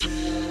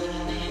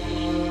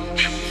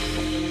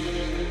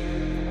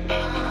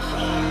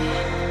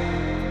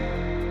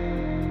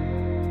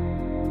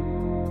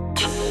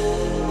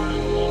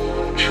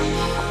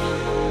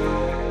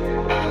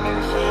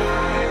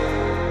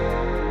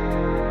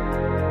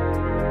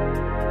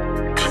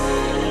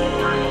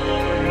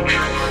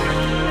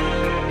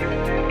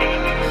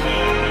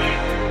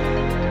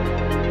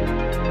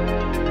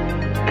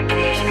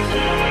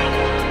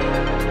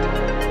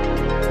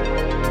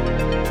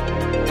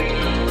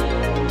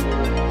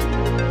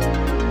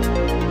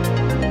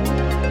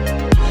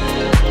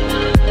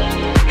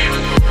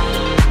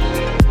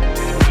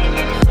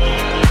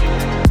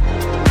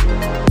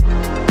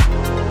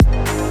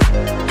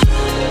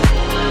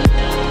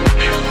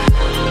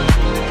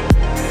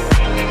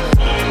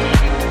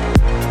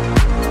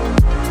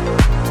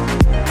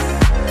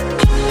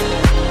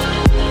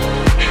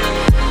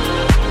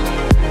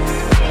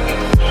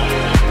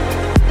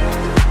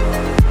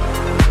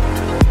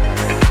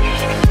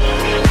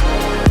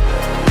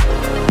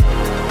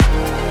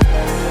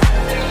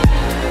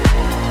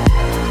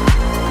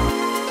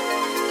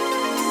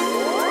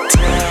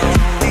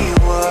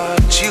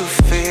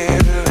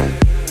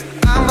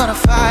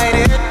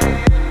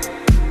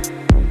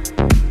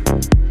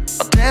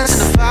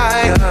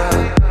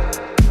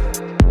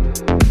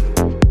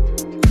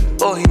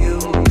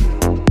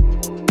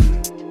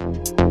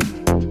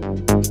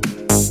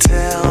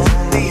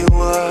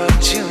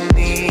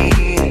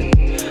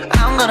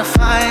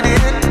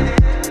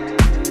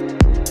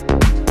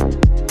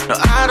No,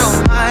 I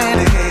don't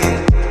mind it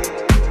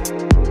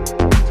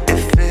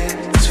if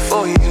it's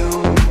for you.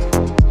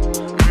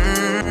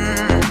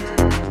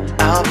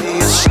 I'll be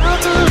your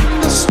shelter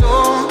in the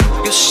storm,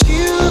 your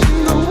shield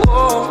in the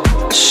war,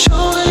 a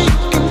shoulder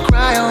you can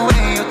cry on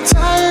when you're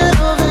tired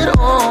of it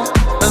all.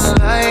 A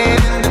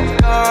light in the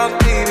dark,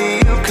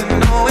 baby, you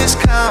can always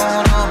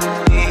count on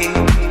me.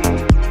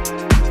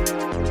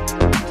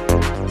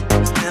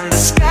 And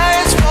the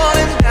sky is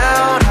falling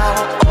down, I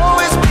will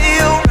always be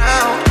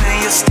around. When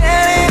you're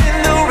standing in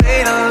the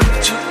rain, I'll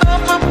lift you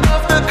up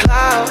above the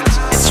clouds.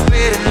 It's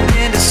written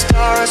in the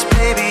stars,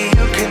 baby,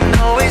 you can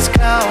always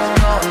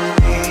count on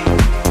me.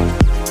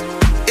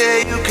 Yeah,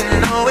 you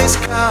can always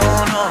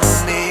count on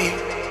me.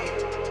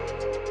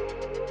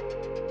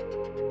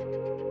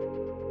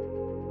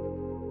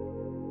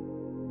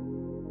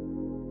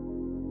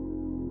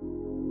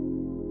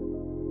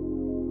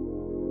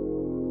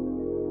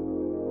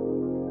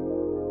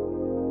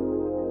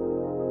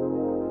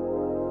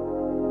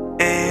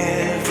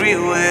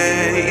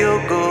 Everywhere you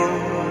go,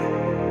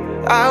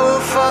 I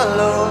will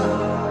follow.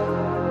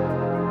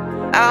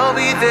 I'll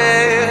be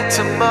there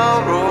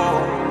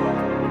tomorrow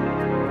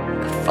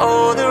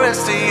for the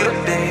rest of your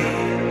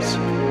days.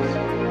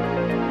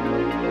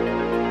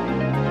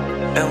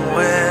 And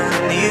when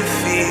you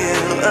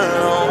feel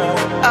alone,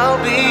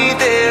 I'll be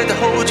there to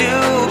hold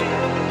you,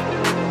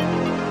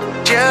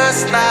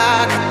 just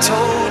like I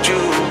told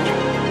you.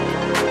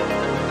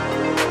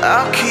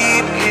 I'll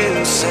keep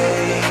you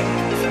safe.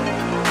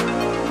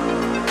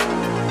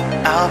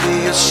 I'll be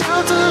your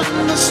shelter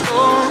in the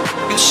storm,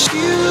 your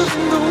shield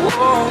in the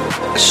war,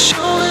 a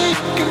shoulder you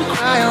can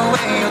cry on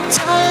when you're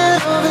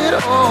tired of it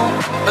all.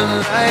 A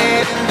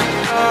light in the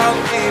dark,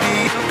 baby,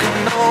 you can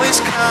always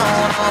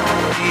count on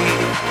me.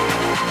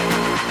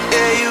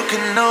 Yeah, you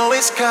can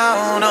always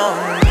count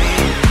on me.